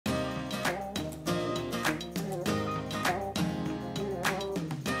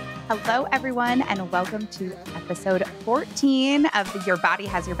Hello, everyone, and welcome to episode 14 of the Your Body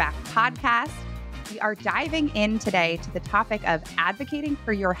Has Your Back podcast. We are diving in today to the topic of advocating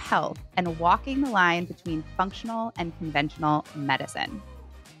for your health and walking the line between functional and conventional medicine.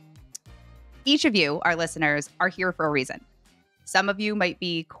 Each of you, our listeners, are here for a reason. Some of you might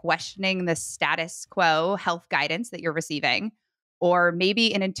be questioning the status quo health guidance that you're receiving, or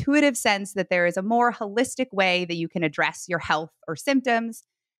maybe an intuitive sense that there is a more holistic way that you can address your health or symptoms.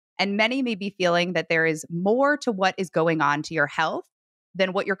 And many may be feeling that there is more to what is going on to your health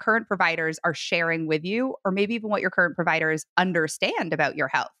than what your current providers are sharing with you, or maybe even what your current providers understand about your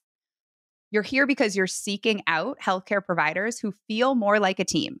health. You're here because you're seeking out healthcare providers who feel more like a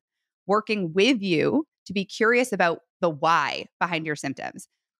team, working with you to be curious about the why behind your symptoms,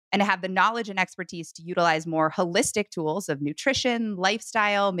 and to have the knowledge and expertise to utilize more holistic tools of nutrition,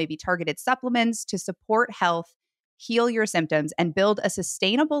 lifestyle, maybe targeted supplements to support health, heal your symptoms, and build a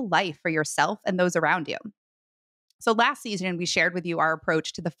sustainable life for yourself and those around you. So last season, we shared with you our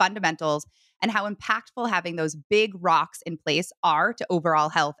approach to the fundamentals and how impactful having those big rocks in place are to overall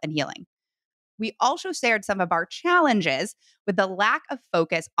health and healing. We also shared some of our challenges with the lack of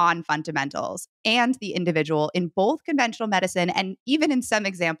focus on fundamentals and the individual in both conventional medicine and even in some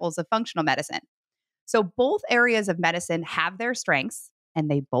examples of functional medicine. So both areas of medicine have their strengths and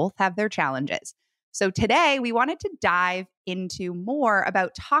they both have their challenges. So today we wanted to dive into more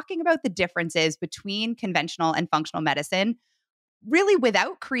about talking about the differences between conventional and functional medicine, really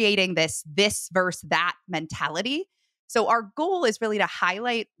without creating this versus that mentality. So our goal is really to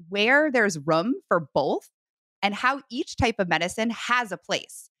highlight where there's room for both and how each type of medicine has a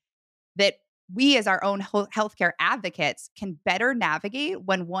place that we as our own healthcare advocates can better navigate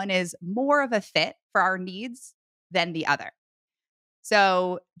when one is more of a fit for our needs than the other.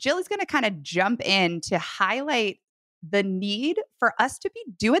 So Jill is going to kind of jump in to highlight the need for us to be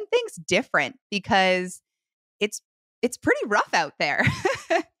doing things different because it's pretty rough out there.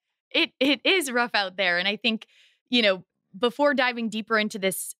 It is rough out there. And I think, before diving deeper into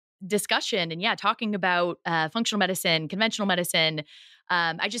this discussion and talking about functional medicine, conventional medicine,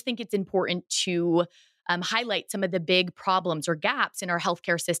 I just think it's important to highlight some of the big problems or gaps in our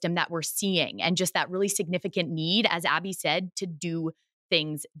healthcare system that we're seeing and just that really significant need, as Abby said, to do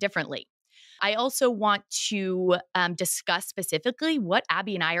things differently. I also want to discuss specifically what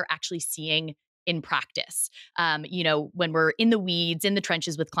Abby and I are actually seeing in practice, when we're in the weeds, in the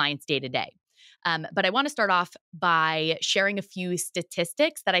trenches with clients day to day. But I want to start off by sharing a few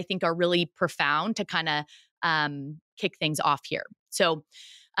statistics that I think are really profound to kind of kick things off here. So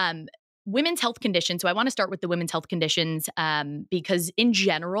women's health conditions. So I want to start with the women's health conditions because in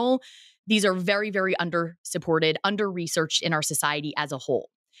general, these are very, very under-supported, under-researched in our society as a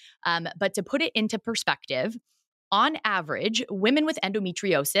whole. But to put it into perspective, on average, women with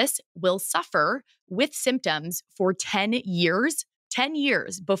endometriosis will suffer with symptoms for 10 years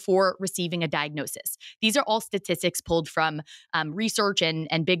before receiving a diagnosis. These are all statistics pulled from research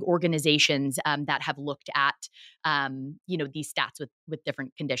and big organizations that have looked at, these stats with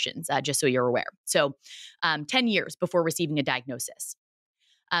different conditions, just so you're aware. So 10 years before receiving a diagnosis.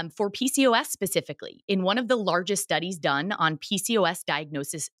 For PCOS specifically, in one of the largest studies done on PCOS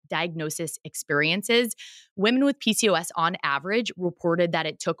diagnosis experiences, women with PCOS on average reported that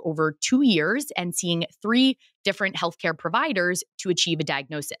it took over 2 years and seeing 3 different healthcare providers to achieve a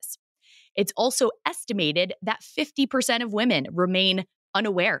diagnosis. It's also estimated that 50% of women remain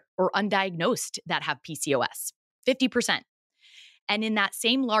unaware or undiagnosed that have PCOS. 50%. And in that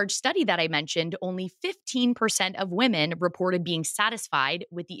same large study that I mentioned, only 15% of women reported being satisfied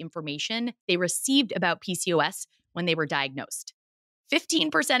with the information they received about PCOS when they were diagnosed.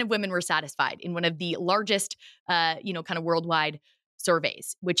 15% of women were satisfied in one of the largest, kind of worldwide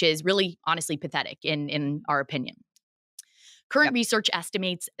surveys, which is really honestly pathetic in our opinion. Current research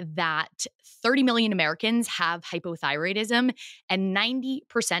estimates that 30 million Americans have hypothyroidism, and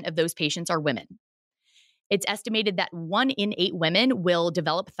 90% of those patients are women. It's estimated that 1 in 8 women will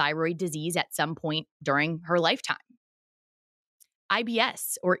develop thyroid disease at some point during her lifetime.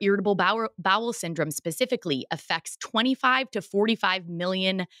 IBS, or irritable bowel syndrome specifically, affects 25 to 45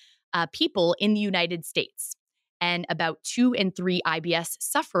 million people in the United States. And about 2 in 3 IBS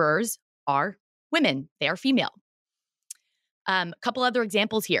sufferers are women. They are female. A couple other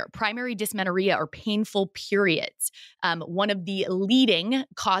examples here. Primary dysmenorrhea or painful periods, one of the leading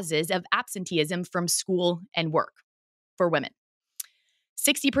causes of absenteeism from school and work for women.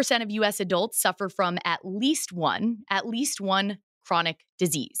 60% of U.S. adults suffer from at least one chronic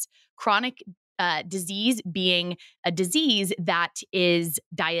disease. Chronic disease being a disease that is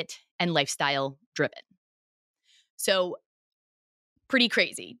diet and lifestyle driven. So pretty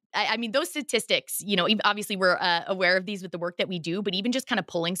crazy. I mean, those statistics, obviously we're aware of these with the work that we do, but even just kind of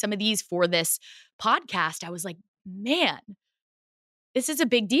pulling some of these for this podcast, I was like, man, this is a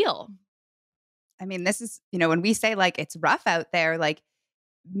big deal. I mean, this is, when we say like it's rough out there, like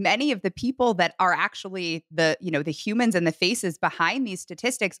many of the people that are actually the humans and the faces behind these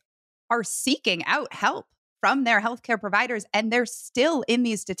statistics are seeking out help from their healthcare providers, and they're still in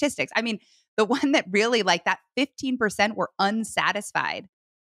these statistics. I mean, the one that really, like, that 15% were unsatisfied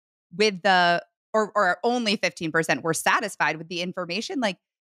with or only 15% were satisfied with the information. Like,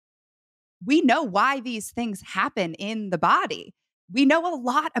 we know why these things happen in the body. We know a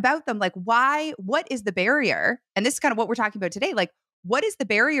lot about them. Like, what is the barrier? And this is kind of what we're talking about today. Like, what is the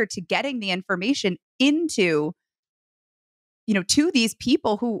barrier to getting the information into, to these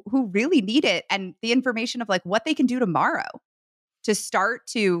people who really need it, and the information of like what they can do tomorrow to start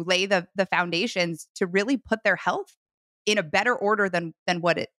to lay the foundations to really put their health in a better order than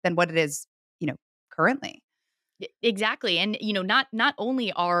what it is, currently. Exactly. And, not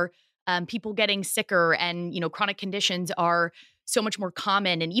only are people getting sicker and, chronic conditions are so much more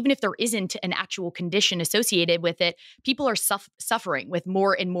common. And even if there isn't an actual condition associated with it, people are suffering with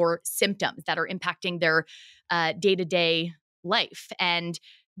more and more symptoms that are impacting their day-to-day life. And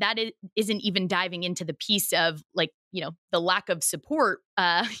that isn't even diving into the piece of like, the lack of support,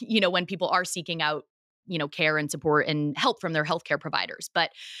 when people are seeking out, care and support and help from their healthcare providers.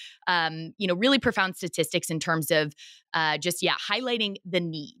 But, really profound statistics in terms of highlighting the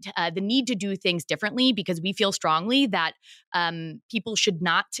need to do things differently, because we feel strongly that people should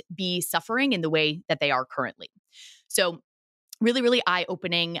not be suffering in the way that they are currently. So really, really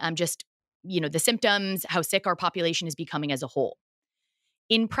eye-opening, the symptoms, how sick our population is becoming as a whole.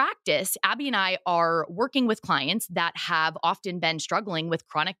 In practice, Abby and I are working with clients that have often been struggling with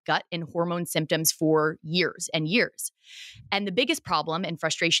chronic gut and hormone symptoms for years and years. And the biggest problem and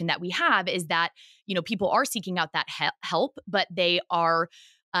frustration that we have is that, people are seeking out that help, but they are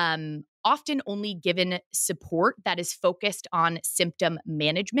often only given support that is focused on symptom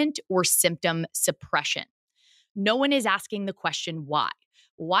management or symptom suppression. No one is asking the question, why?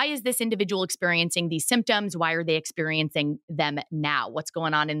 Why is this individual experiencing these symptoms? Why are they experiencing them now? What's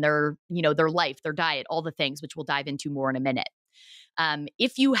going on in their life, their diet, all the things, which we'll dive into more in a minute.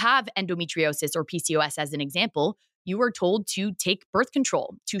 If you have endometriosis or PCOS, as an example, you are told to take birth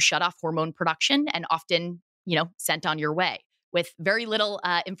control to shut off hormone production, and often, sent on your way with very little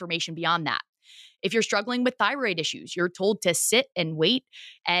information beyond that. If you're struggling with thyroid issues, you're told to sit and wait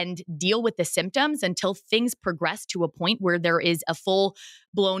and deal with the symptoms until things progress to a point where there is a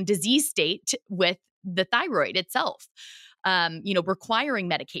full-blown disease state with the thyroid itself. Requiring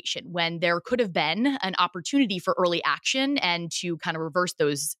medication when there could have been an opportunity for early action and to kind of reverse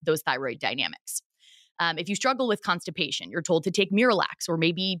those thyroid dynamics. If you struggle with constipation, you're told to take Miralax or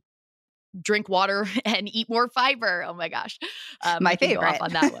maybe drink water and eat more fiber. Oh my gosh. My favorite. Go off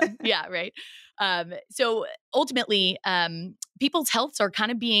on that one. Yeah, right. So ultimately, people's healths are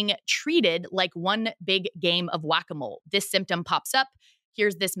kind of being treated like one big game of whack-a-mole. This symptom pops up.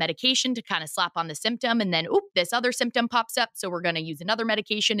 Here's this medication to kind of slap on the symptom. And then, this other symptom pops up. So we're going to use another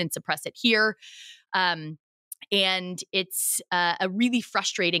medication and suppress it here. And it's a really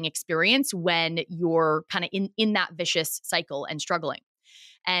frustrating experience when you're kind of in that vicious cycle and struggling.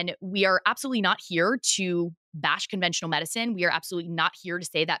 And we are absolutely not here to bash conventional medicine. We are absolutely not here to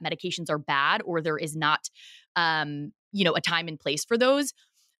say that medications are bad or there is not, a time and place for those.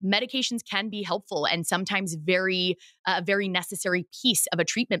 Medications can be helpful and sometimes very necessary piece of a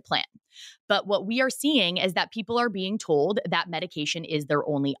treatment plan. But what we are seeing is that people are being told that medication is their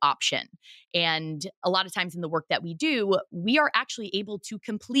only option. And a lot of times in the work that we do, we are actually able to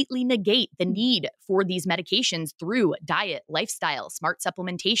completely negate the need for these medications through diet, lifestyle, smart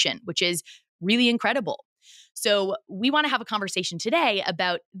supplementation, which is really incredible. So we want to have a conversation today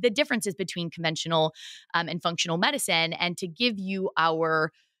about the differences between conventional and functional medicine, and to give you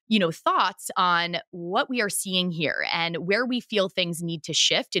our thoughts on what we are seeing here and where we feel things need to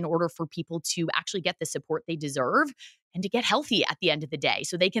shift in order for people to actually get the support they deserve and to get healthy at the end of the day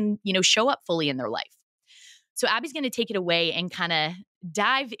so they can, show up fully in their life. So Abby's going to take it away and kind of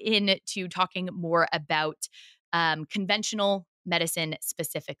dive into talking more about conventional medicine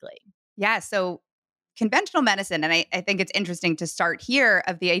specifically. Yeah. So conventional medicine, and I think it's interesting to start here,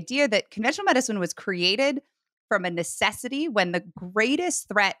 of the idea that conventional medicine was created from a necessity when the greatest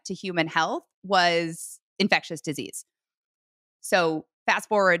threat to human health was infectious disease. So fast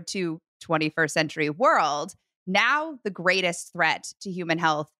forward to 21st century world, now the greatest threat to human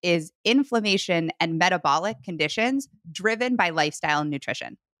health is inflammation and metabolic conditions driven by lifestyle and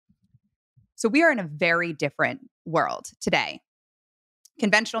nutrition. So we are in a very different world today.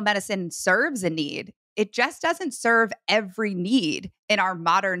 Conventional medicine serves a need. It just doesn't serve every need in our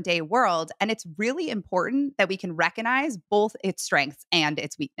modern day world. And it's really important that we can recognize both its strengths and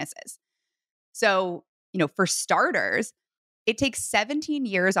its weaknesses. So, for starters, it takes 17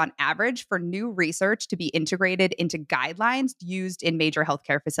 years on average for new research to be integrated into guidelines used in major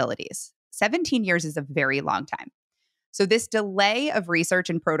healthcare facilities. 17 years is a very long time. So this delay of research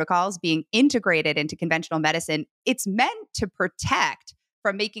and protocols being integrated into conventional medicine, it's meant to protect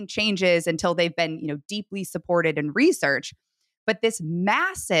from making changes until they've been, deeply supported in research. But this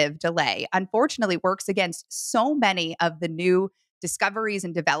massive delay, unfortunately, works against so many of the new discoveries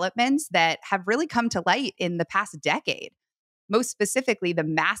and developments that have really come to light in the past decade. Most specifically, the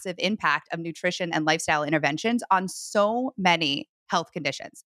massive impact of nutrition and lifestyle interventions on so many health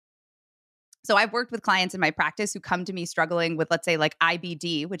conditions. So I've worked with clients in my practice who come to me struggling with, let's say, like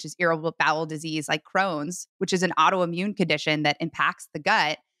IBD, which is irritable bowel disease, like Crohn's, which is an autoimmune condition that impacts the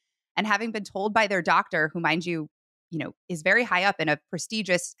gut. And having been told by their doctor, who, mind you, is very high up in a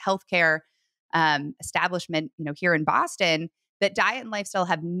prestigious healthcare establishment, here in Boston, that diet and lifestyle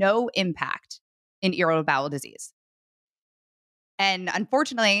have no impact in irritable bowel disease. And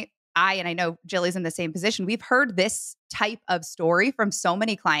unfortunately, I know Jilly's in the same position. We've heard this type of story from so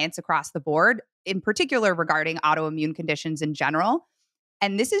many clients across the board, in particular regarding autoimmune conditions in general.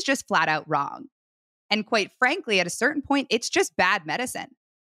 And this is just flat out wrong. And quite frankly, at a certain point, it's just bad medicine.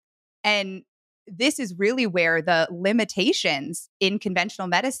 And this is really where the limitations in conventional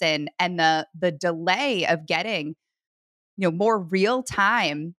medicine and the delay of getting, more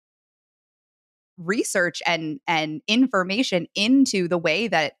real-time research and information into the way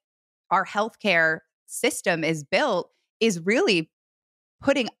that our healthcare system is built is really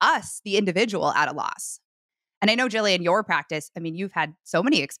putting us, the individual, at a loss. And I know, Jillian, in your practice, you've had so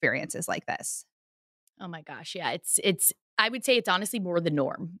many experiences like this. Oh my gosh. Yeah. It's, I would say it's honestly more the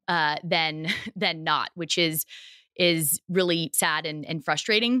norm than not, which is really sad and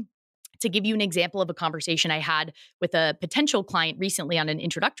frustrating. To give you an example of a conversation I had with a potential client recently on an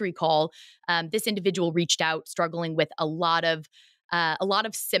introductory call, this individual reached out struggling with a lot of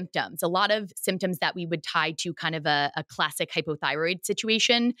symptoms that we would tie to kind of a classic hypothyroid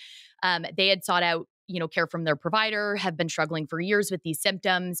situation. They had sought out, care from their provider, have been struggling for years with these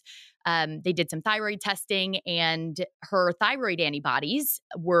symptoms. They did some thyroid testing, and her thyroid antibodies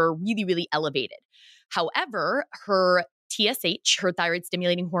were really, really elevated. However, her TSH, her thyroid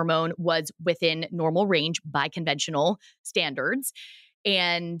stimulating hormone, was within normal range by conventional standards.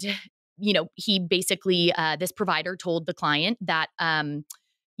 And, he basically, this provider told the client that, that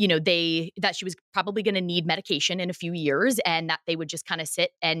she was probably going to need medication in a few years, and that they would just kind of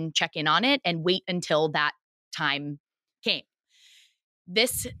sit and check in on it and wait until that time came.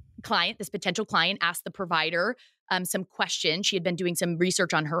 This potential client, asked the provider some questions. She had been doing some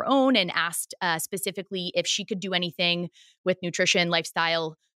research on her own and asked specifically if she could do anything with nutrition,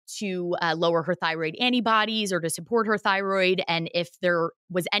 lifestyle to lower her thyroid antibodies or to support her thyroid, and if there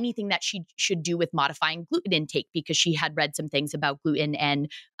was anything that she should do with modifying gluten intake, because she had read some things about gluten and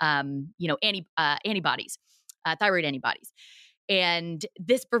antibodies, thyroid antibodies. And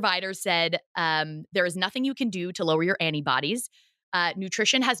this provider said, there is nothing you can do to lower your antibodies.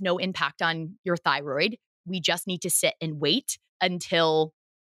 Nutrition has no impact on your thyroid. We just need to sit and wait until,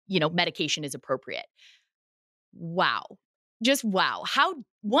 medication is appropriate. Wow. Just wow. How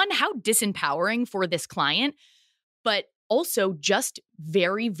disempowering for this client, but also just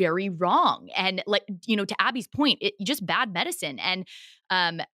very, very wrong. And to Abby's point, just bad medicine. And,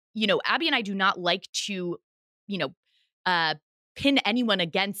 Abby and I do not like to, pin anyone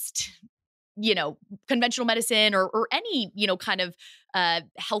against, conventional medicine or any, kind of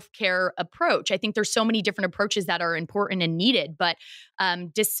healthcare approach. I think there's so many different approaches that are important and needed, but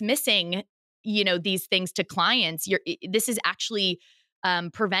dismissing, these things to clients, this is actually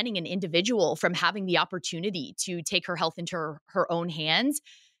preventing an individual from having the opportunity to take her health into her own hands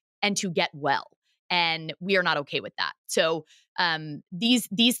and to get well. And we are not okay with that. So these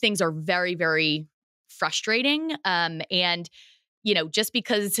things are very, very frustrating. And, just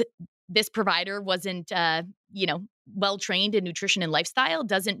because this provider wasn't, well trained in nutrition and lifestyle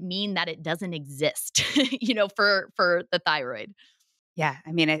doesn't mean that it doesn't exist, for the thyroid. Yeah.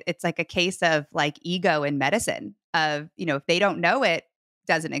 It's like a case of like ego in medicine of, if they don't know it,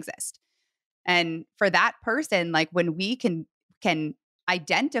 doesn't exist. And for that person, like when we can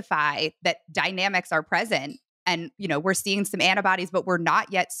identify that dynamics are present and, we're seeing some antibodies, but we're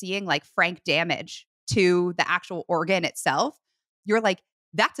not yet seeing like frank damage to the actual organ itself, you're like,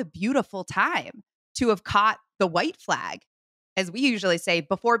 that's a beautiful time to have caught the white flag, as we usually say,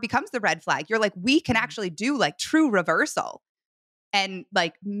 before it becomes the red flag. You're like, we can actually do like true reversal. and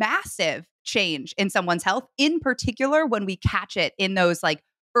like massive change in someone's health, in particular when we catch it in those like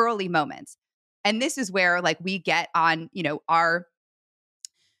early moments. And this is where like we get on,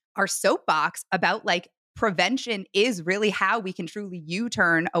 our soapbox about like prevention is really how we can truly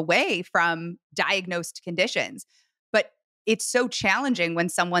U-turn away from diagnosed conditions. But it's so challenging when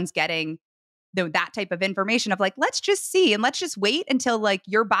someone's getting that type of information of like, let's just see and let's just wait until like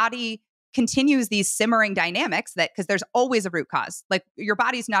your body continues these simmering dynamics, that because there's always a root cause. Like your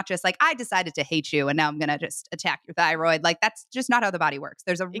body's not just like, I decided to hate you and now I'm going to just attack your thyroid. Like that's just not how the body works.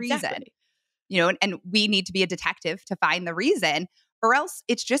 There's a reason, Exactly. and we need to be a detective to find the reason, or else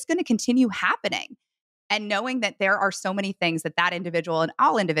it's just going to continue happening. And knowing that there are so many things that that individual and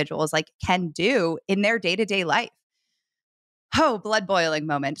all individuals like can do in their day-to-day life. Oh, blood boiling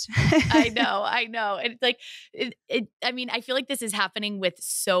moment. I know. And it's like, I mean, I feel like this is happening with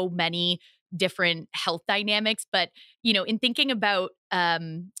so many different health dynamics, but, in thinking about,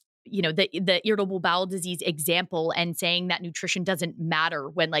 the irritable bowel disease example and saying that nutrition doesn't matter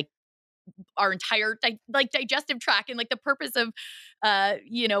when like our entire digestive tract and like the purpose of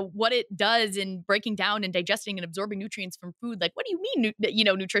what it does in breaking down and digesting and absorbing nutrients from food. Like, what do you mean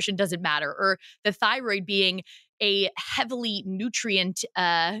nutrition doesn't matter? Or the thyroid being a heavily nutrient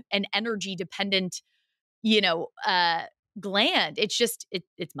and energy dependent gland. It's just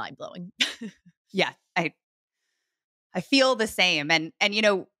it's mind-blowing. Yeah, I feel the same. And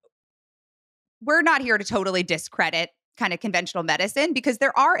we're not here to totally discredit kind of conventional medicine, because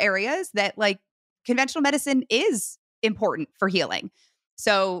there are areas that like conventional medicine is important for healing.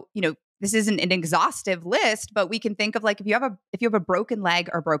 So, this isn't an exhaustive list, but we can think of like if you have a broken leg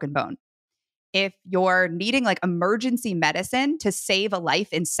or broken bone, if you're needing like emergency medicine to save a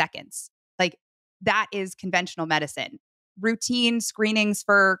life in seconds, like that is conventional medicine. Routine screenings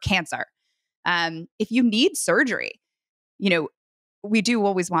for cancer. If you need surgery, we do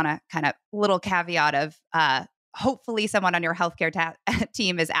always want to kind of little caveat of hopefully someone on your healthcare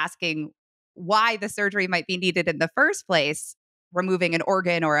team is asking why the surgery might be needed in the first place. Removing an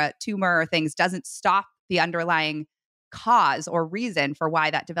organ or a tumor or things doesn't stop the underlying cause or reason for why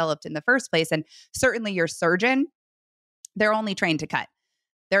that developed in the first place. And certainly your surgeon, they're only trained to cut.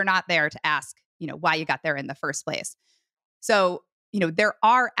 They're not there to ask, why you got there in the first place. So, there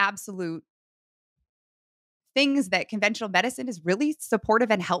are absolute things that conventional medicine is really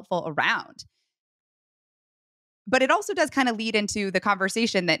supportive and helpful around. But it also does kind of lead into the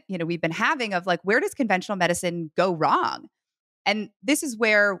conversation that, we've been having of like, where does conventional medicine go wrong? And this is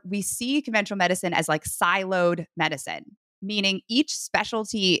where we see conventional medicine as like siloed medicine, meaning each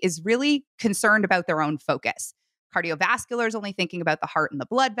specialty is really concerned about their own focus. Cardiovascular is only thinking about the heart and the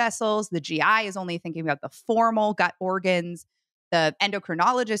blood vessels. The GI is only thinking about the formal gut organs. The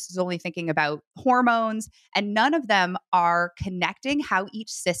endocrinologist is only thinking about hormones, and none of them are connecting how each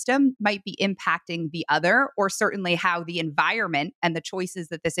system might be impacting the other, or certainly how the environment and the choices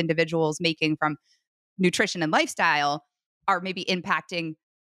that this individual is making from nutrition and lifestyle are maybe impacting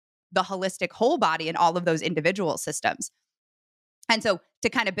the holistic whole body and all of those individual systems. And so to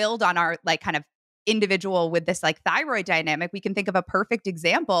kind of build on our like kind of individual with this like thyroid dynamic, we can think of a perfect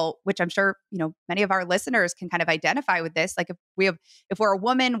example, which I'm sure, many of our listeners can kind of identify with this. Like if we're a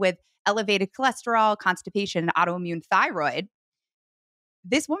woman with elevated cholesterol, constipation, and autoimmune thyroid,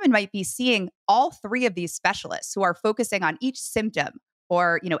 this woman might be seeing all three of these specialists who are focusing on each symptom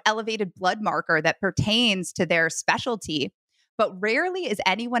or, elevated blood marker that pertains to their specialty. But rarely is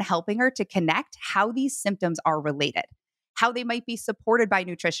anyone helping her to connect how these symptoms are related, how they might be supported by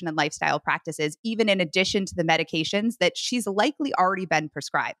nutrition and lifestyle practices, even in addition to the medications that she's likely already been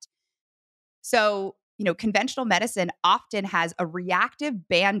prescribed. So, conventional medicine often has a reactive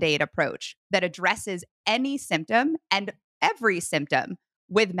Band-Aid approach that addresses any symptom and every symptom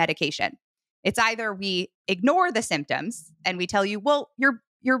with medication. It's either we ignore the symptoms and we tell you, well, your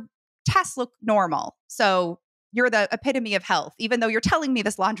tests look normal, so you're the epitome of health, even though you're telling me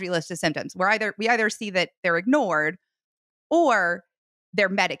this laundry list of symptoms. We either see that they're ignored or they're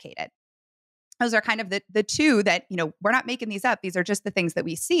medicated. Those are kind of the two that, we're not making these up. These are just the things that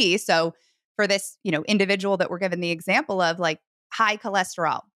we see. So for this, individual that we're given the example of, like high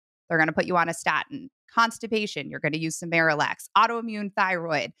cholesterol, they're going to put you on a statin. Constipation, you're going to use some Marilax. Autoimmune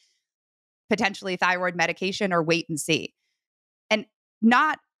thyroid, potentially thyroid medication, or wait and see. And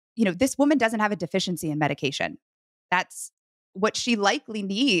not, this woman doesn't have a deficiency in medication. That's what she likely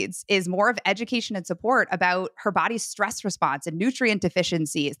needs, is more of education and support about her body's stress response and nutrient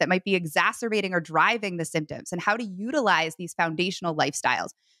deficiencies that might be exacerbating or driving the symptoms, and how to utilize these foundational lifestyles.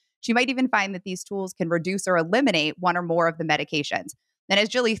 She might even find that these tools can reduce or eliminate one or more of the medications. And as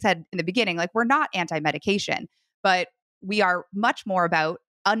Jilly said in the beginning, like, we're not anti-medication, but we are much more about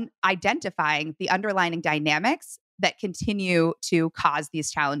identifying the underlying dynamics that continue to cause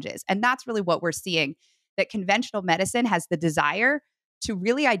these challenges. And that's really what we're seeing, that conventional medicine has the desire to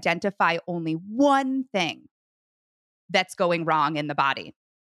really identify only one thing that's going wrong in the body.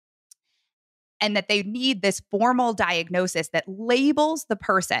 And that they need this formal diagnosis that labels the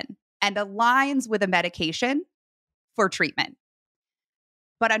person and aligns with a medication for treatment.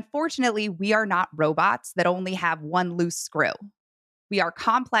 But unfortunately, we are not robots that only have one loose screw. We are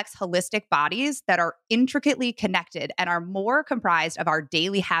complex, holistic bodies that are intricately connected and are more comprised of our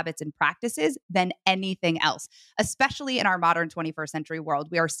daily habits and practices than anything else, especially in our modern 21st century world.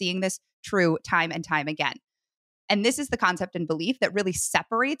 We are seeing this true time and time again. And this is the concept and belief that really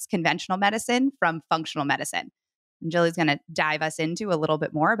separates conventional medicine from functional medicine. And Jillie's going to dive us into a little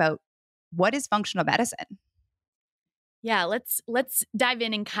bit more about what is functional medicine. Yeah, let's dive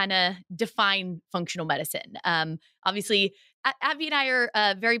in and kind of define functional medicine. Obviously, Abby and I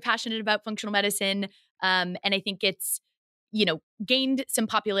are very passionate about functional medicine, and I think it's gained some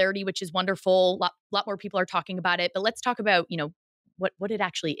popularity, which is wonderful. Lot more people are talking about it, but let's talk about what it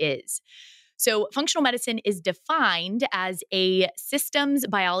actually is. So, functional medicine is defined as a systems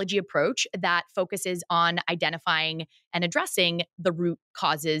biology approach that focuses on identifying and addressing the root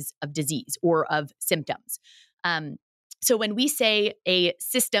causes of disease or of symptoms. So when we say a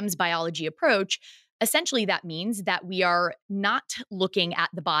systems biology approach, essentially that means that we are not looking at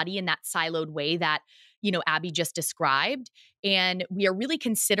the body in that siloed way that, Abby just described. And we are really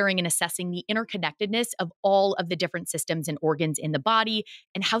considering and assessing the interconnectedness of all of the different systems and organs in the body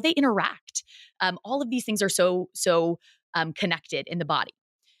and how they interact. All of these things are so connected in the body.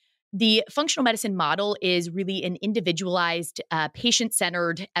 The functional medicine model is really an individualized,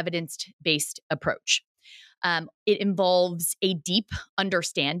 patient-centered, evidence-based approach. It involves a deep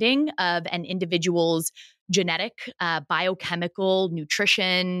understanding of an individual's genetic, biochemical,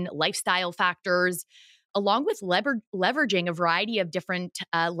 nutrition, lifestyle factors, along with leveraging a variety of different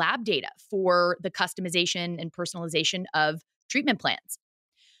lab data for the customization and personalization of treatment plans.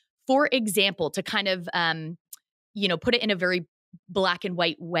 For example, to kind of put it in a very black and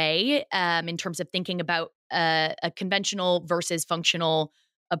white way in terms of thinking about a conventional versus functional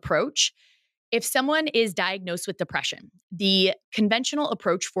approach. If someone is diagnosed with depression, the conventional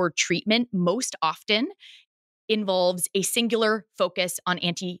approach for treatment most often involves a singular focus on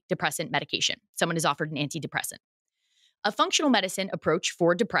antidepressant medication. Someone is offered an antidepressant. A functional medicine approach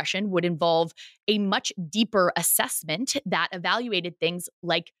for depression would involve a much deeper assessment that evaluated things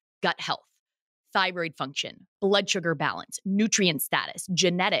like gut health, thyroid function, blood sugar balance, nutrient status,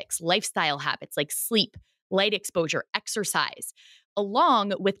 genetics, lifestyle habits like sleep, light exposure, exercise,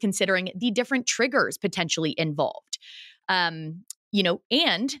 along with considering the different triggers potentially involved, and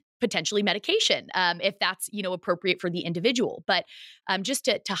potentially medication, if that's, appropriate for the individual. But just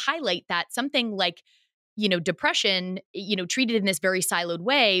to highlight that something like, depression, treated in this very siloed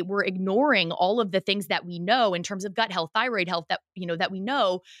way, we're ignoring all of the things that we know in terms of gut health, thyroid health that we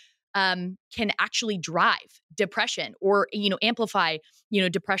know can actually drive depression or, amplify,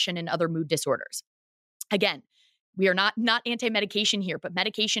 depression and other mood disorders. Again, we are not anti-medication here, but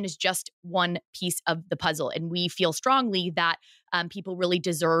medication is just one piece of the puzzle. And we feel strongly that people really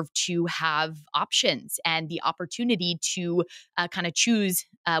deserve to have options and the opportunity to kind of choose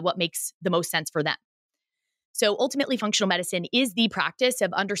what makes the most sense for them. So ultimately, functional medicine is the practice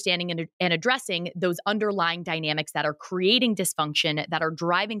of understanding and addressing those underlying dynamics that are creating dysfunction, that are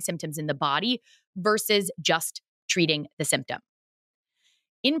driving symptoms in the body versus just treating the symptom.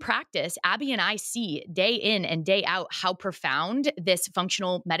 In practice, Abby and I see day in and day out how profound this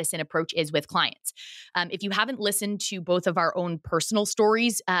functional medicine approach is with clients. If you haven't listened to both of our own personal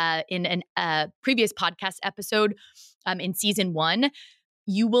stories in a previous podcast episode in season 1,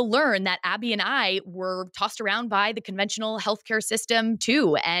 you will learn that Abby and I were tossed around by the conventional healthcare system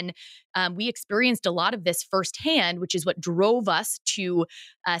too. And we experienced a lot of this firsthand, which is what drove us to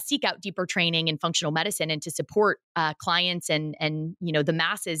seek out deeper training in functional medicine and to support clients and the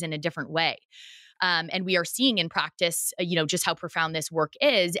masses in a different way. And we are seeing in practice, just how profound this work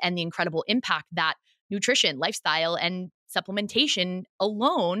is and the incredible impact that nutrition, lifestyle, and supplementation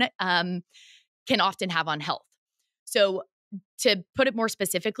alone can often have on health. So to put it more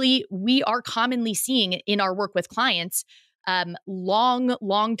specifically, we are commonly seeing in our work with clients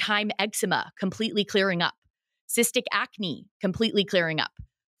long time eczema completely clearing up, cystic acne completely clearing up,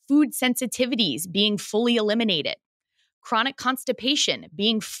 food sensitivities being fully eliminated, chronic constipation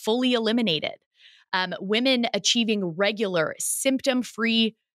being fully eliminated, women achieving regular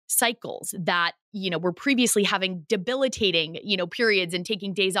symptom-free cycles that, were previously having debilitating, periods and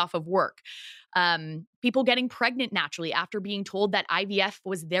taking days off of work. people getting pregnant naturally after being told that IVF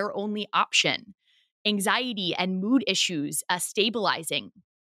was their only option, anxiety and mood issues stabilizing.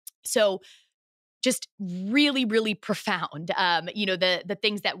 So just really, really profound. The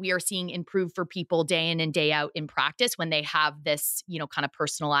things that we are seeing improve for people day in and day out in practice when they have this, kind of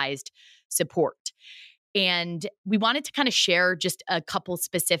personalized support. And we wanted to kind of share just a couple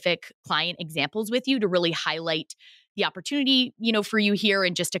specific client examples with you to really highlight the opportunity, for you here,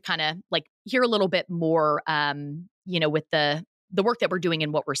 and just to kind of like hear a little bit more, with the work that we're doing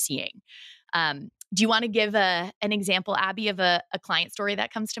and what we're seeing. Do you want to give an example, Abby, of a client story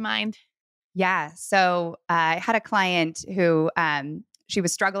that comes to mind? Yeah. So I had a client who she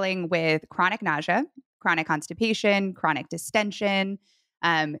was struggling with chronic nausea, chronic constipation, chronic distension.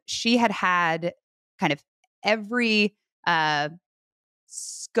 She had had kind of every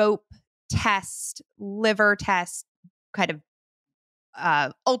scope test, liver test, kind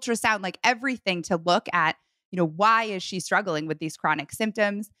of ultrasound, like everything to look at, why is she struggling with these chronic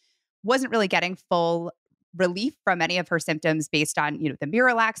symptoms? Wasn't really getting full relief from any of her symptoms based on, the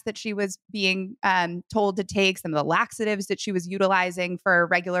Miralax that she was being told to take, some of the laxatives that she was utilizing for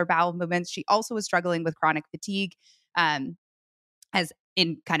regular bowel movements. She also was struggling with chronic fatigue, as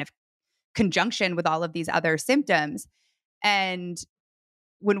in kind of conjunction with all of these other symptoms. And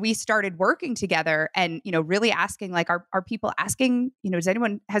when we started working together and, really asking, like, are people asking, has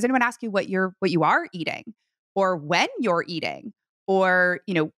anyone asked you what you are eating, or when you're eating, or,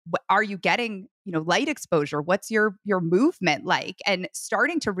 are you getting, light exposure? What's your movement like? And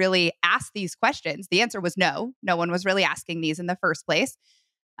starting to really ask these questions. The answer was no. No one was really asking these in the first place.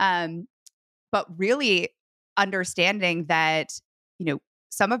 But really understanding that,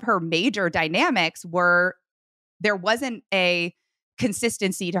 some of her major dynamics were there wasn't a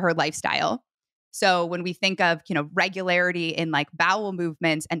consistency to her lifestyle. So when we think of, regularity in like bowel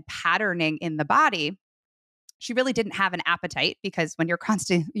movements and patterning in the body, she really didn't have an appetite, because when you're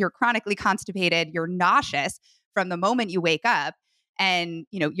chronically constipated, you're nauseous from the moment you wake up, and,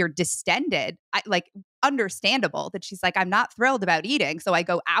 you're distended. Understandable that she's like, I'm not thrilled about eating. So I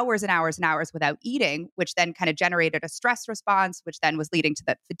go hours and hours and hours without eating, which then kind of generated a stress response, which then was leading to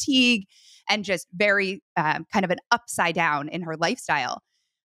the fatigue, and just very kind of an upside down in her lifestyle.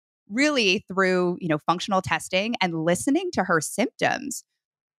 Really through, functional testing and listening to her symptoms,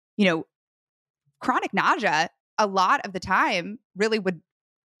 chronic nausea a lot of the time really would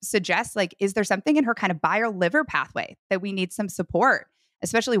suggest, like, is there something in her kind of liver pathway that we need some support,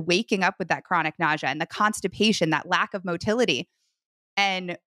 especially waking up with that chronic nausea and the constipation, that lack of motility.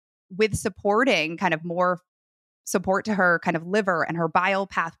 And with supporting kind of more support to her kind of liver and her bile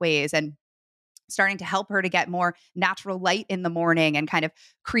pathways, and starting to help her to get more natural light in the morning and kind of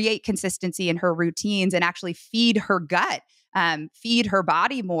create consistency in her routines, and actually feed her gut, feed her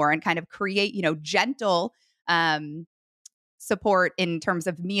body more, and kind of create, gentle support in terms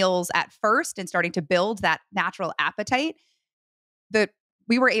of meals at first, and starting to build that natural appetite.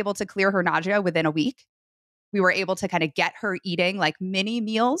 We were able to clear her nausea within a week. We were able to kind of get her eating like mini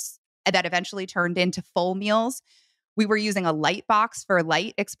meals that eventually turned into full meals. We were using a light box for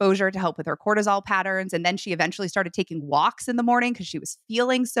light exposure to help with her cortisol patterns. And then she eventually started taking walks in the morning because she was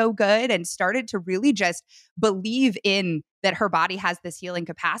feeling so good, and started to really just believe in that her body has this healing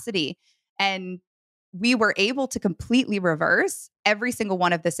capacity. And we were able to completely reverse every single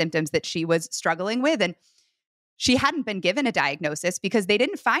one of the symptoms that she was struggling with. And she hadn't been given a diagnosis because they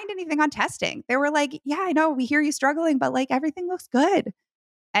didn't find anything on testing. They were like, yeah, I know, we hear you struggling, but like everything looks good.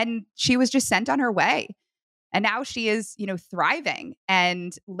 And she was just sent on her way. And now she is, thriving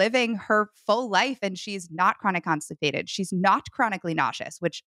and living her full life. And she's not chronic constipated. She's not chronically nauseous,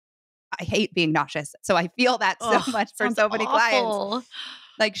 which I hate being nauseous. So I feel that so much for so many clients.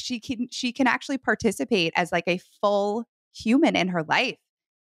 Like she can actually participate as like a full human in her life.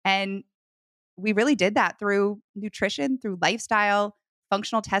 And we really did that through nutrition, through lifestyle,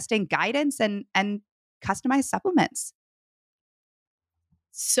 functional testing, guidance, and customized supplements.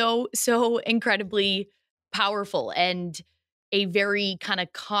 So incredibly powerful, and a very kind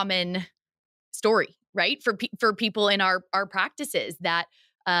of common story, right? For people in our practices that,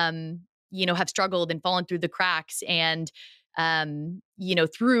 have struggled and fallen through the cracks, and,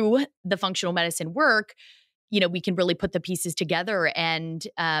 through the functional medicine work, we can really put the pieces together. And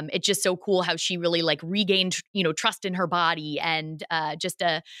it's just so cool how she really like regained, trust in her body, and just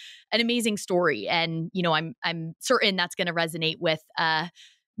an amazing story. And, I'm certain that's going to resonate with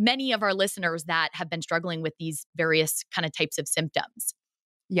many of our listeners that have been struggling with these various kind of types of symptoms.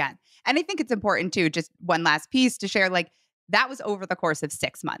 Yeah. And I think it's important too, just one last piece to share, like that was over the course of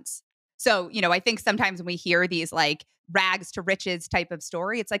 6 months. So, I think sometimes when we hear these like rags to riches type of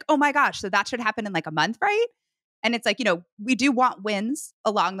story, it's like, oh my gosh, so that should happen in like a month, right? And it's like, we do want wins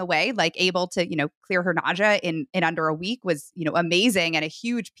along the way, like able to, clear her nausea in under a week was, amazing and a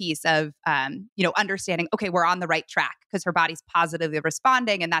huge piece of, understanding, okay, we're on the right track because her body's positively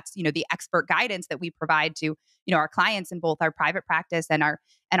responding. And that's, the expert guidance that we provide to, our clients in both our private practice and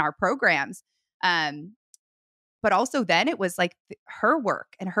our programs. But also then it was like her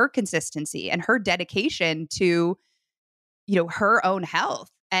work and her consistency and her dedication to, her own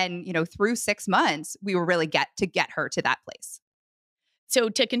health. And, through 6 months, we were really get her to that place. So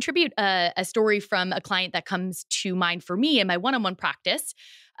to contribute a story from a client that comes to mind for me in my one-on-one practice,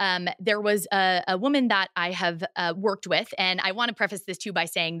 there was a woman that I have worked with. And I want to preface this too by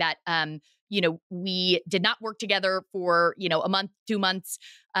saying that, we did not work together for, a month, 2 months.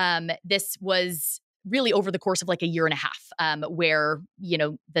 This was really over the course of like a year and a half, where,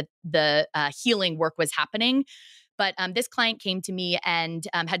 the healing work was happening. But this client came to me and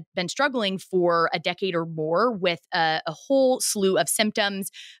had been struggling for a decade or more with a whole slew of symptoms.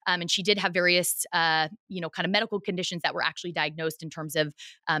 And she did have various, kind of medical conditions that were actually diagnosed in terms of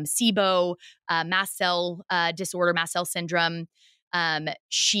SIBO, mast cell disorder, mast cell syndrome.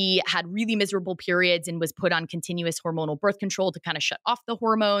 She had really miserable periods and was put on continuous hormonal birth control to kind of shut off the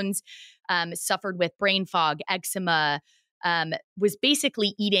hormones, suffered with brain fog, eczema, was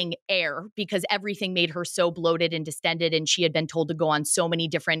basically eating air because everything made her so bloated and distended. And she had been told to go on so many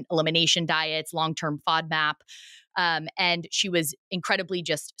different elimination diets, long-term FODMAP. And she was incredibly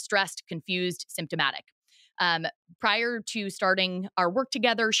just stressed, confused, symptomatic. Prior to starting our work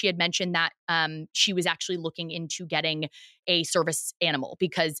together, she had mentioned that she was actually looking into getting a service animal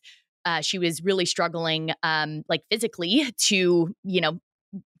because she was really struggling, like physically to,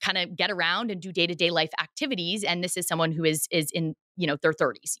 kind of get around and do day-to-day life activities. And this is someone who is in, their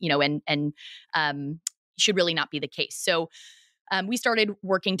 30s, and should really not be the case. So we started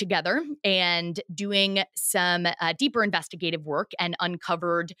working together and doing some deeper investigative work and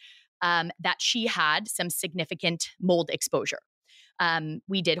uncovered that she had some significant mold exposure.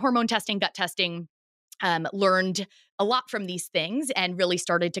 We did hormone testing, gut testing, learned a lot from these things and really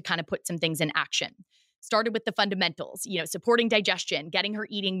started to kind of put some things in action. Started with the fundamentals, supporting digestion, getting her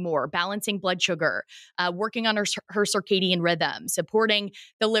eating more, balancing blood sugar, working on her circadian rhythm, supporting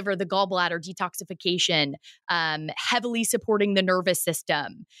the liver, the gallbladder detoxification, heavily supporting the nervous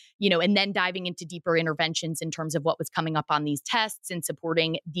system, and then diving into deeper interventions in terms of what was coming up on these tests and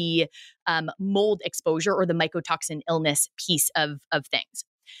supporting the mold exposure or the mycotoxin illness piece of things.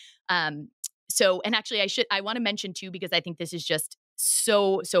 And actually I want to mention too, because I think this is just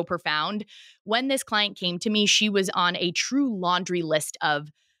so profound. When this client came to me, she was on a true laundry list of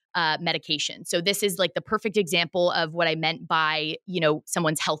medication. So this is like the perfect example of what I meant by,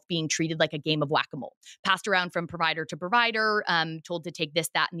 someone's health being treated like a game of whack-a-mole, passed around from provider to provider, told to take this,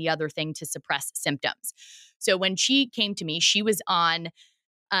 that, and the other thing to suppress symptoms. So when she came to me, she was on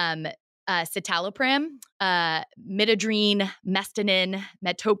citalopram, midodrine, mestinon,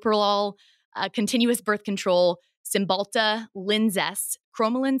 metoprolol, continuous birth control, Cymbalta, Linzess,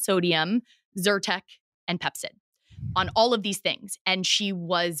 cromolyn sodium, Zyrtec, and Pepcid on all of these things. And she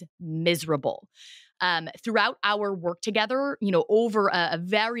was miserable. Throughout our work together, over a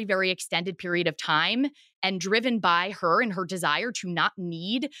very, very extended period of time and driven by her and her desire to not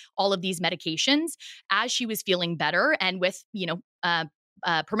need all of these medications, as she was feeling better and with,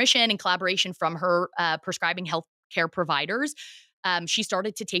 permission and collaboration from her prescribing healthcare providers, she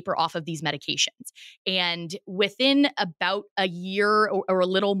started to taper off of these medications. And within about a year or a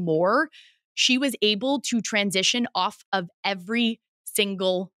little more, she was able to transition off of every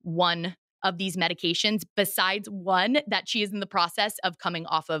single one of these medications besides one that she is in the process of coming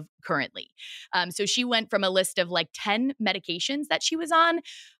off of currently. So she went from a list of like 10 medications that she was on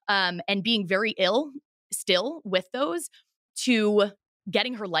and being very ill still with those to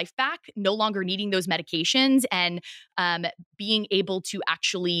getting her life back, no longer needing those medications, and being able to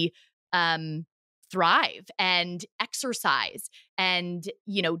actually thrive and exercise and,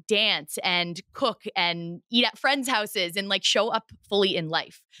 dance and cook and eat at friends' houses and like show up fully in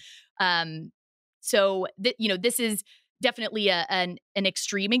life. So this is definitely an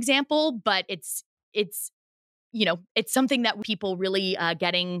extreme example, but it's something that people really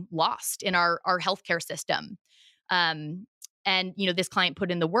getting lost in our healthcare system. And, this client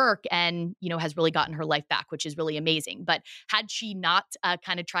put in the work and, has really gotten her life back, which is really amazing. But had she not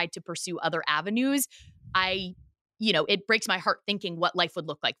kind of tried to pursue other avenues, it breaks my heart thinking what life would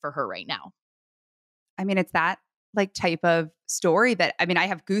look like for her right now. I mean, it's that like type of story that, I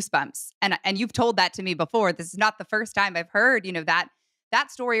have goosebumps and you've told that to me before. This is not the first time I've heard, that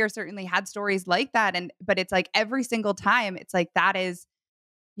that story or certainly had stories like that. But it's like every single time it's like that is,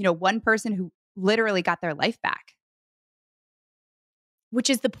 one person who literally got their life back. Which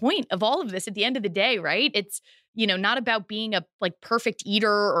is the point of all of this at the end of the day, right? It's, not about being a like perfect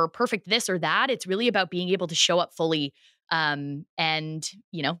eater or perfect this or that. It's really about being able to show up fully, and,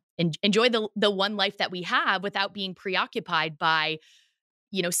 enjoy the one life that we have without being preoccupied by,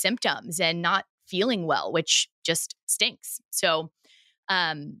 symptoms and not feeling well, which just stinks. So,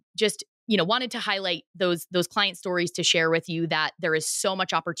 just, wanted to highlight those client stories to share with you that there is so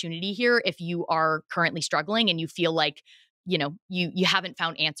much opportunity here if you are currently struggling and you feel like, you haven't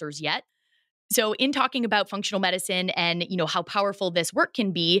found answers yet. So in talking about functional medicine and, how powerful this work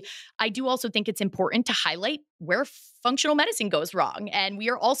can be, I do also think it's important to highlight where functional medicine goes wrong. And we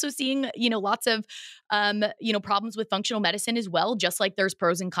are also seeing, lots of, problems with functional medicine as well, just like there's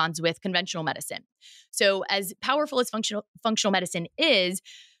pros and cons with conventional medicine. So as powerful as functional medicine is,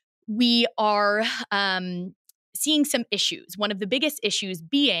 we are, seeing some issues. One of the biggest issues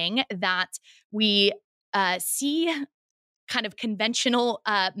being that we see kind of conventional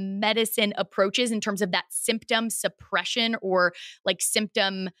medicine approaches in terms of that symptom suppression or like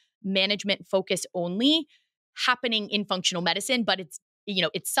symptom management focus only happening in functional medicine, but it's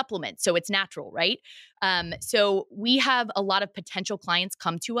supplements, so it's natural, right? So we have a lot of potential clients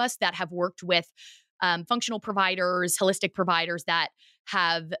come to us that have worked with functional providers, holistic providers that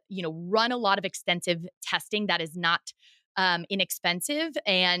have run a lot of extensive testing that is not inexpensive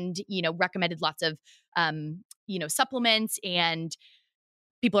and recommended lots of supplements, and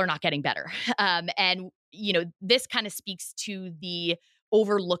people are not getting better. And this kind of speaks to the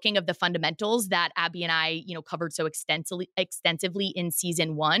overlooking of the fundamentals that Abby and I, covered so extensively in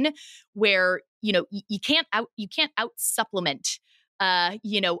season 1, where you can't out supplement. A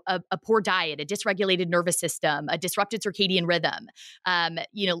poor diet, a dysregulated nervous system, a disrupted circadian rhythm. Abby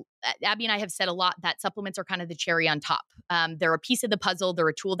and I have said a lot that supplements are kind of the cherry on top. They're a piece of the puzzle. They're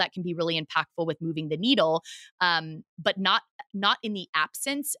a tool that can be really impactful with moving the needle, but not in the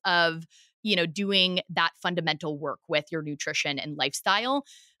absence of doing that fundamental work with your nutrition and lifestyle.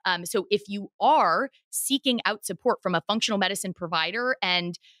 So if you are seeking out support from a functional medicine provider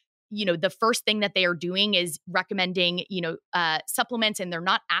and the first thing that they are doing is recommending, supplements, and they're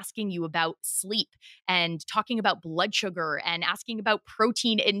not asking you about sleep and talking about blood sugar and asking about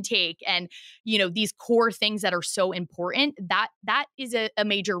protein intake and, these core things that are so important, that is a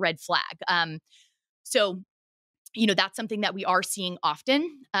major red flag. So that's something that we are seeing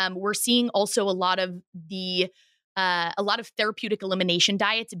often. We're seeing also a lot of therapeutic elimination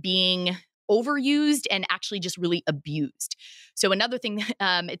diets being overused and actually just really abused. So another thing,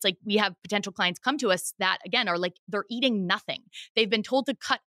 it's like we have potential clients come to us that again are like, they're eating nothing. They've been told to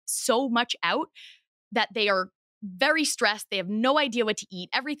cut so much out that they are very stressed. They have no idea what to eat.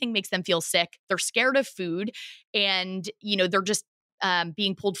 Everything makes them feel sick. They're scared of food. And, they're just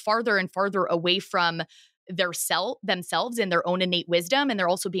being pulled farther and farther away from themselves and their own innate wisdom. And they're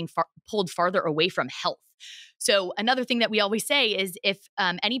also being pulled farther away from health. So another thing that we always say is if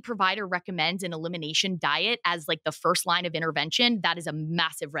any provider recommends an elimination diet as like the first line of intervention, that is a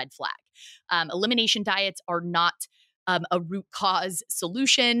massive red flag. Elimination diets are not a root cause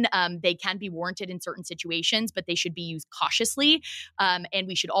solution. They can be warranted in certain situations, but they should be used cautiously. And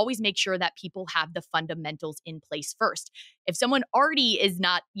we should always make sure that people have the fundamentals in place first. If someone already is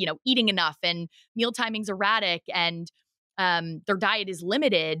not, eating enough and meal timing's erratic and their diet is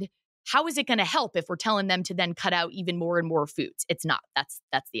limited, how is it going to help if we're telling them to then cut out even more and more foods? It's not. That's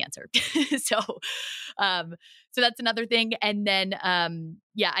the answer. So that's another thing. And then,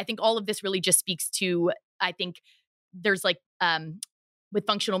 I think all of this really just speaks to, I think there's like, with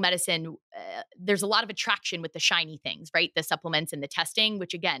functional medicine, there's a lot of attraction with the shiny things, right? The supplements and the testing,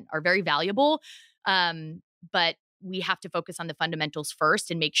 which again are very valuable. But we have to focus on the fundamentals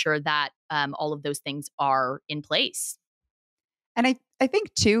first and make sure that all of those things are in place. And I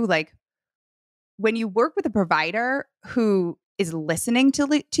think too, like when you work with a provider who is listening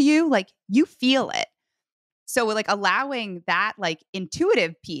to you, like you feel it. So like allowing that like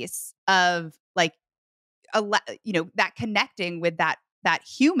intuitive piece of like, that connecting with that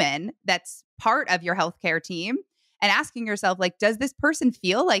human that's part of your healthcare team and asking yourself, like, does this person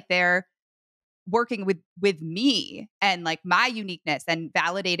feel like they're working with me and like my uniqueness and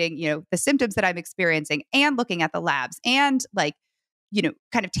validating, the symptoms that I'm experiencing and looking at the labs and like,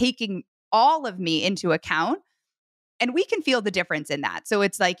 kind of taking all of me into account. And we can feel the difference in that. So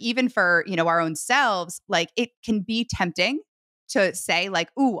it's like, even for, our own selves, like it can be tempting to say like,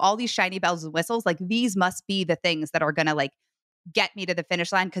 ooh, all these shiny bells and whistles, like these must be the things that are going to like get me to the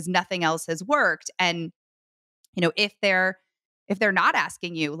finish line because nothing else has worked. And, if if they're not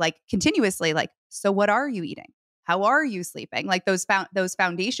asking you like continuously, like, so what are you eating? How are you sleeping? Like those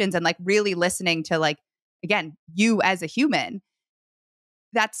foundations and like really listening to like, again, you as a human,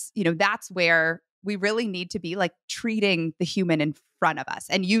 that's where we really need to be like treating the human in front of us.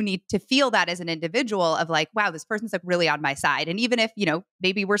 And you need to feel that as an individual of like, wow, this person's like really on my side. And even if,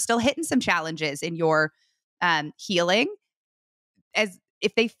 maybe we're still hitting some challenges in your healing, as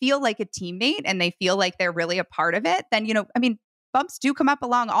if they feel like a teammate and they feel like they're really a part of it, then, I mean, bumps do come up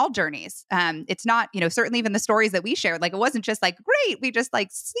along all journeys. It's not, certainly even the stories that we shared, like it wasn't just like, great, we just like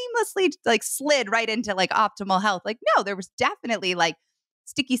seamlessly like slid right into like optimal health. Like, no, there was definitely like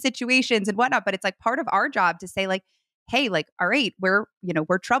sticky situations and whatnot, but it's like part of our job to say like, hey, like, all right, we're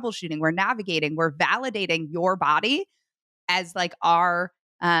troubleshooting, we're navigating, we're validating your body as like our,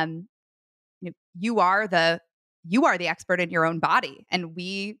 you are the expert in your own body. And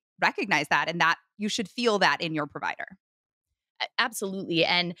we recognize that, and that you should feel that in your provider. Absolutely.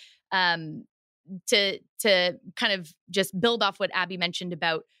 And to kind of just build off what Abby mentioned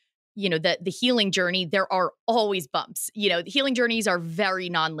about, the healing journey, there are always bumps. The healing journeys are very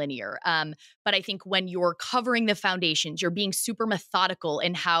nonlinear. But I think when you're covering the foundations, you're being super methodical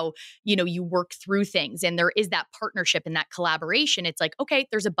in how, you work through things. And there is that partnership and that collaboration. It's like, okay,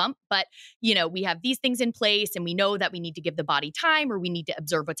 there's a bump, but, we have these things in place and we know that we need to give the body time, or we need to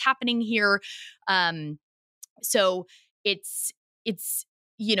observe what's happening here. So it's,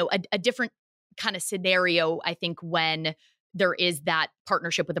 a different kind of scenario, I think, when there is that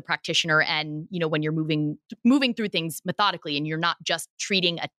partnership with a practitioner and, when you're moving through things methodically and you're not just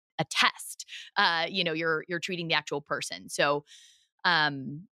treating a test, you're treating the actual person. So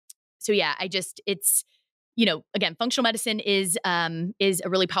yeah, it's, again, functional medicine is a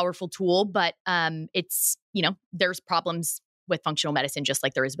really powerful tool, but it's, there's problems with functional medicine, just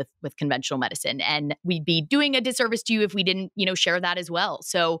like there is with conventional medicine. And we'd be doing a disservice to you if we didn't, share that as well.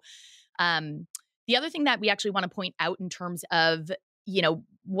 So, the other thing that we actually want to point out in terms of,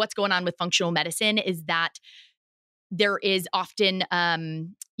 what's going on with functional medicine is that there is often,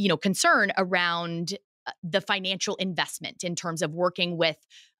 concern around the financial investment in terms of working with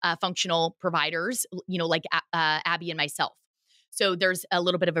functional providers, like Abby and myself. So there's a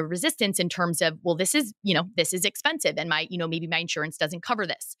little bit of a resistance in terms of, well, this is expensive and maybe my insurance doesn't cover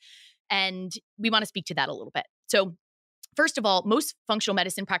this. And we want to speak to that a little bit. So first of all, most functional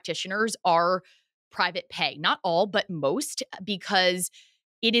medicine practitioners are private pay. Not all, but most, because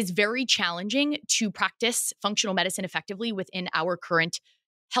it is very challenging to practice functional medicine effectively within our current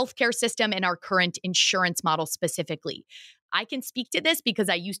healthcare system and our current insurance model specifically. I can speak to this because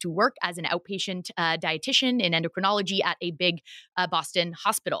I used to work as an outpatient dietitian in endocrinology at a big Boston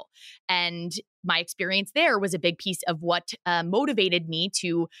hospital. And my experience there was a big piece of what motivated me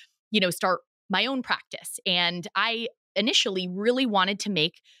to, start my own practice. And I initially really wanted to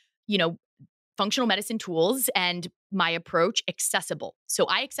make, functional medicine tools and my approach accessible. So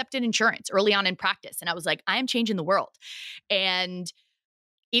I accepted insurance early on in practice. And I was like, I am changing the world. And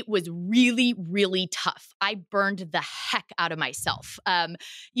it was really, really tough. I burned the heck out of myself,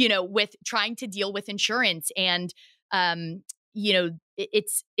 with trying to deal with insurance. And,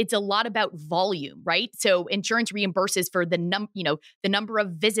 it's a lot about volume, right? So insurance reimburses for the number of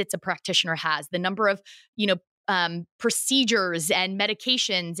visits a practitioner has, the number of, procedures and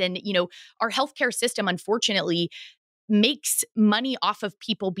medications. And, our healthcare system, unfortunately, makes money off of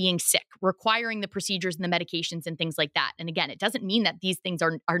people being sick, requiring the procedures and the medications and things like that. And again, it doesn't mean that these things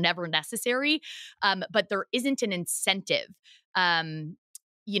are never necessary, but there isn't an incentive.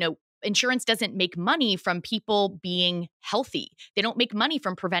 Insurance doesn't make money from people being healthy. They don't make money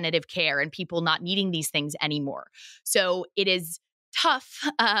from preventative care and people not needing these things anymore. So it is tough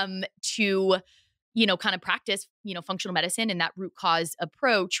to kind of practice, functional medicine and that root cause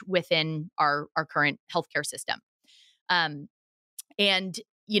approach within our current healthcare system. And,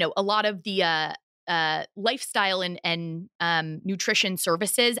 a lot of the lifestyle and nutrition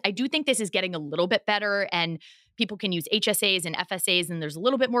services, I do think this is getting a little bit better, and people can use HSAs and FSAs, and there's a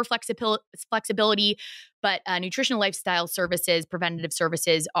little bit more flexibility. But nutritional lifestyle services, preventative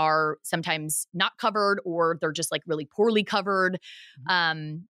services are sometimes not covered, or they're just like really poorly covered.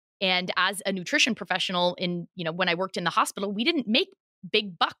 And as a nutrition professional when I worked in the hospital, we didn't make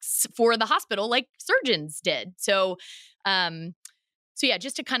big bucks for the hospital like surgeons did. So yeah,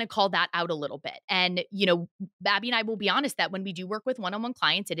 just to kind of call that out a little bit. And, Abby and I will be honest that when we do work with one-on-one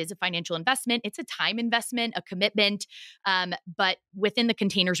clients, it is a financial investment. It's a time investment, a commitment. But within the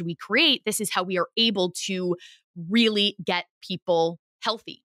containers we create, this is how we are able to really get people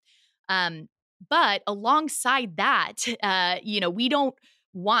healthy. But alongside that, we don't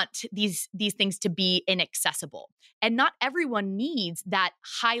want these things to be inaccessible. And not everyone needs that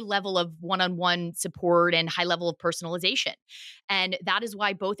high level of one-on-one support and high level of personalization. And that is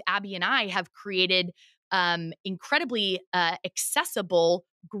why both Abby and I have created incredibly accessible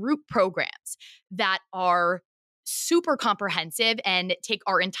group programs that are super comprehensive and take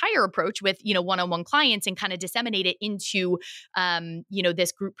our entire approach with, one-on-one clients and kind of disseminate it into,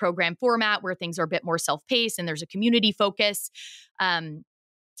 this group program format where things are a bit more self-paced and there's a community focus.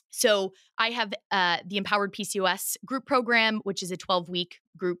 So I have the Empowered PCOS group program, which is a 12-week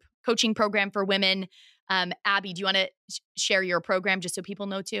group coaching program for women. Abby, do you want to share your program just so people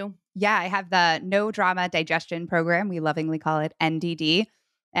know too? Yeah, I have the No Drama Digestion Program. We lovingly call it NDD.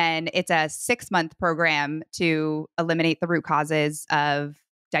 And it's a 6-month program to eliminate the root causes of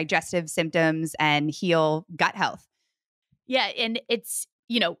digestive symptoms and heal gut health. Yeah. And it's,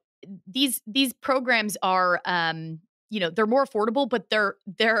 these programs are, they're more affordable, but they're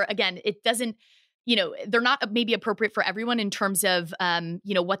again, it doesn't, they're not maybe appropriate for everyone in terms of,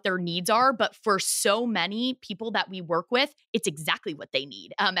 what their needs are. But for so many people that we work with, it's exactly what they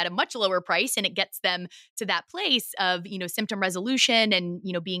need at a much lower price. And it gets them to that place of, symptom resolution and,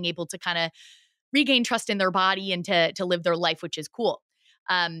 being able to kind of regain trust in their body and to live their life, which is cool.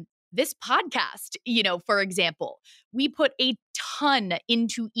 This podcast, for example, we put a ton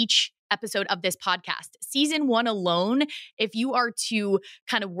into each episode of this podcast. Season 1 alone, if you are to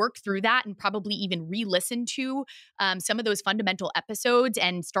kind of work through that and probably even re-listen to some of those fundamental episodes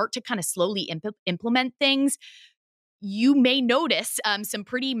and start to kind of slowly implement things, you may notice some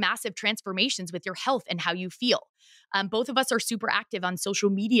pretty massive transformations with your health and how you feel. Both of us are super active on social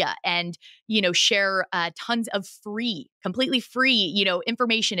media and, share tons of completely free,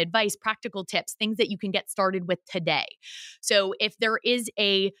 information, advice, practical tips, things that you can get started with today. So if there is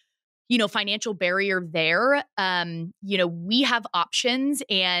a financial barrier there, we have options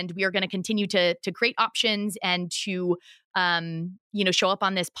and we are going to continue to create options and to, show up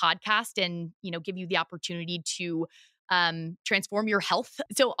on this podcast and, give you the opportunity to transform your health.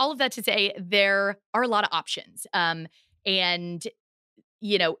 So all of that to say, there are a lot of options. And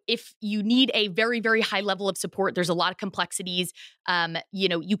if you need a very, very high level of support, there's a lot of complexities.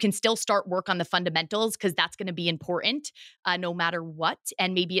 You can still start work on the fundamentals because that's going to be important no matter what.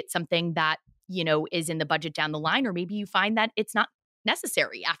 And maybe it's something that, is in the budget down the line, or maybe you find that it's not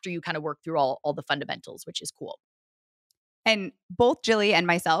necessary after you kind of work through all the fundamentals, which is cool. And both Jilly and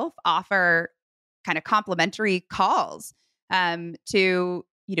myself offer kind of complimentary calls to,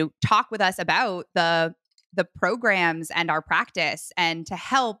 talk with us about the programs and our practice and to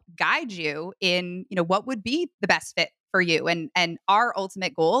help guide you in, what would be the best fit for you. And our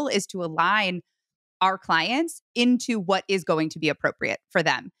ultimate goal is to align our clients into what is going to be appropriate for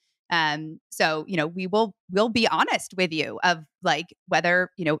them. So, we'll be honest with you of like whether,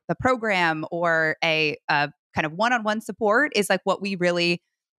 the program or a kind of one-on-one support is like what we really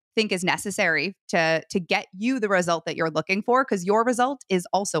think is necessary to get you the result that you're looking for, because your result is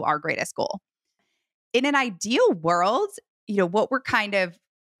also our greatest goal. In an ideal world, what we're kind of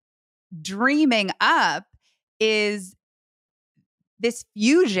dreaming up is this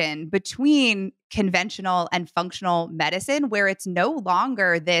fusion between conventional and functional medicine, where it's no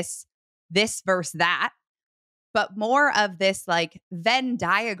longer this versus that, but more of this like Venn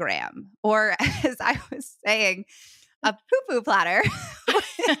diagram, or as I was saying, a poo-poo platter,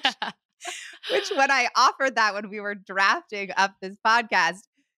 which when I offered that when we were drafting up this podcast,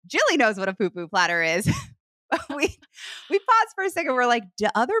 Jilly knows what a poo-poo platter is. we paused for a second. We're like, do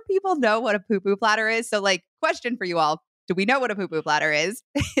other people know what a poo-poo platter is? So like, question for you all. Do we know what a poo-poo platter is?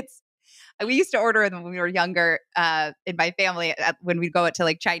 We used to order them when we were younger in my family when we'd go out to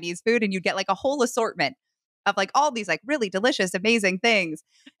like Chinese food, and you'd get like a whole assortment of like all these like really delicious, amazing things.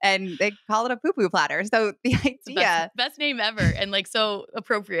 And they call it a poo-poo platter. So the idea. Best name ever and like so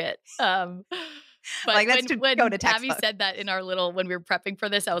appropriate. But like when Abby said that when we were prepping for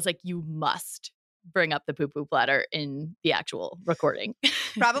this, I was like, you must bring up the poo-poo platter in the actual recording.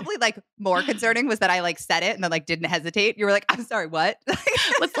 Probably like more concerning was that I like said it and then like didn't hesitate. You were like, I'm sorry, what?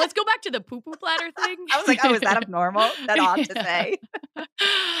 let's go back to the poo-poo platter thing. I was like, oh, is that abnormal? Is that odd to say?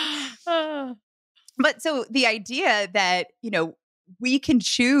 But so the idea that, we can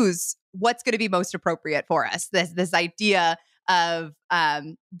choose what's going to be most appropriate for us, this idea of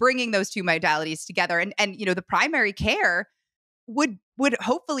bringing those two modalities together. And the primary care would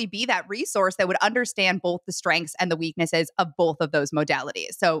hopefully be that resource that would understand both the strengths and the weaknesses of both of those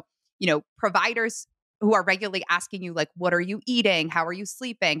modalities. So, providers who are regularly asking you, like, what are you eating? How are you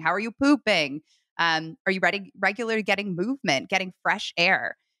sleeping? How are you pooping? Are you regularly getting movement, getting fresh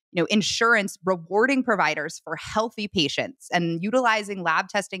air? insurance rewarding providers for healthy patients and utilizing lab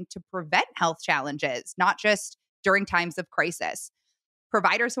testing to prevent health challenges, not just during times of crisis.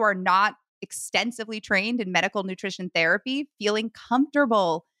 Providers who are not extensively trained in medical nutrition therapy feeling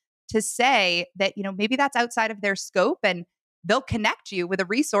comfortable to say that, maybe that's outside of their scope, and they'll connect you with a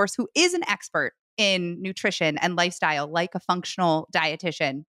resource who is an expert in nutrition and lifestyle, like a functional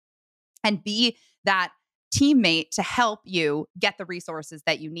dietitian, and be that teammate to help you get the resources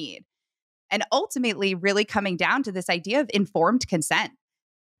that you need. And ultimately, really coming down to this idea of informed consent,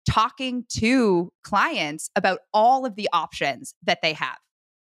 talking to clients about all of the options that they have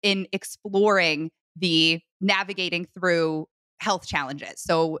in exploring the navigating through health challenges.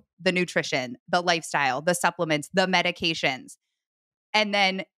 So the nutrition, the lifestyle, the supplements, the medications, and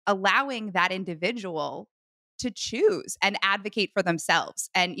then allowing that individual to choose and advocate for themselves.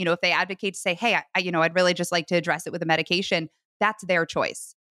 And, if they advocate to say, hey, I'd really just like to address it with a medication, that's their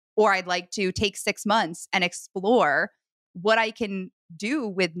choice. Or I'd like to take 6 months and explore what I can do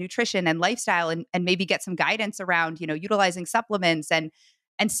with nutrition and lifestyle, and maybe get some guidance around, utilizing supplements and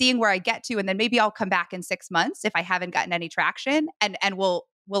seeing where I get to. And then maybe I'll come back in 6 months if I haven't gotten any traction, and we'll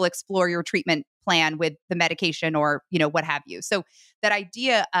explore your treatment plan with the medication or, what have you. So that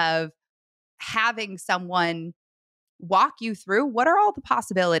idea of having someone walk you through what are all the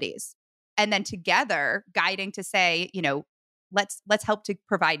possibilities, and then together guiding to say, let's help to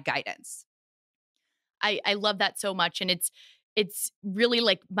provide guidance. I love that so much. And it's really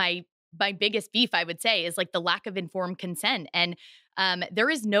like my biggest beef, I would say, is like the lack of informed consent. And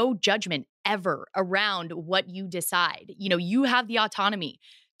there is no judgment ever around what you decide. You have the autonomy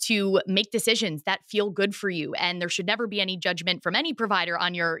to make decisions that feel good for you. And there should never be any judgment from any provider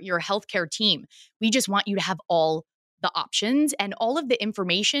on your healthcare team. We just want you to have all the options and all of the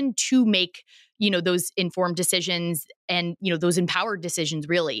information to make, those informed decisions and, those empowered decisions,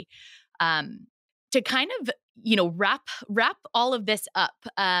 really. To kind of, wrap all of this up,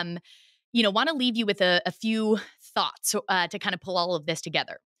 want to leave you with a few thoughts to kind of pull all of this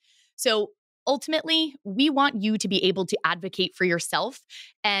together. So ultimately, we want you to be able to advocate for yourself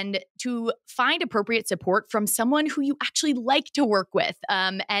and to find appropriate support from someone who you actually like to work with,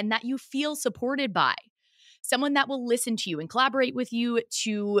 and that you feel supported by. Someone that will listen to you and collaborate with you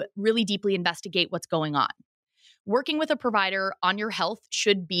to really deeply investigate what's going on. Working with a provider on your health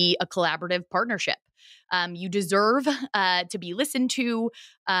should be a collaborative partnership. You deserve to be listened to,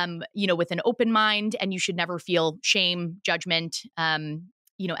 with an open mind, and you should never feel shame, judgment,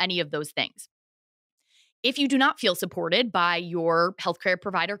 any of those things. If you do not feel supported by your healthcare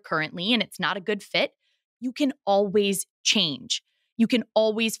provider currently and it's not a good fit, you can always change. You can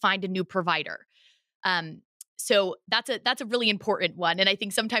always find a new provider. So that's a really important one. And I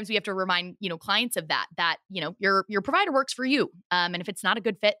think sometimes we have to remind, clients of that, your provider works for you. And if it's not a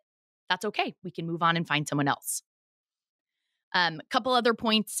good fit, that's okay. We can move on and find someone else. Couple other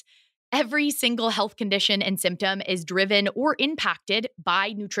points. Every single health condition and symptom is driven or impacted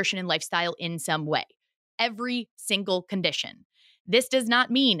by nutrition and lifestyle in some way. Every single condition. This does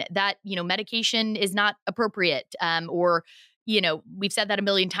not mean that, medication is not appropriate, or, we've said that a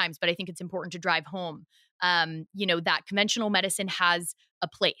million times, but I think it's important to drive home. That conventional medicine has a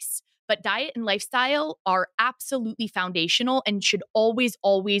place, but diet and lifestyle are absolutely foundational and should always,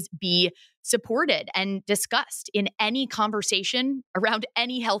 always be supported and discussed in any conversation around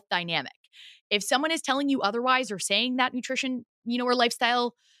any health dynamic. If someone is telling you otherwise or saying that nutrition, or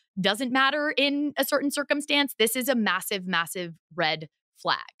lifestyle doesn't matter in a certain circumstance, this is a massive, massive red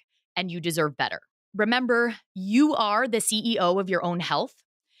flag, and you deserve better. Remember, you are the CEO of your own health.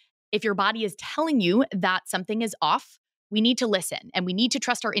 If your body is telling you that something is off, we need to listen and we need to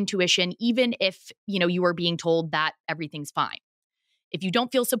trust our intuition, even if, you are being told that everything's fine. If you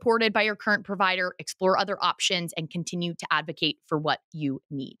don't feel supported by your current provider, explore other options and continue to advocate for what you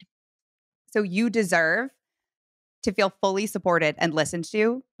need. So you deserve to feel fully supported and listened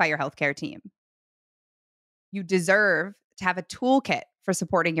to by your healthcare team. You deserve to have a toolkit for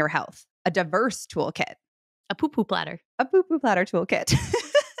supporting your health, a diverse toolkit. A poo-poo platter. A poo-poo platter toolkit.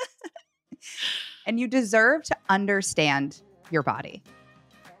 And you deserve to understand your body.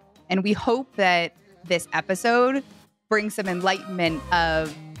 And we hope that this episode brings some enlightenment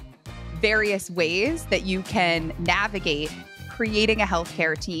of various ways that you can navigate creating a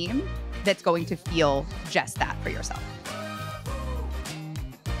healthcare team that's going to feel just that for yourself.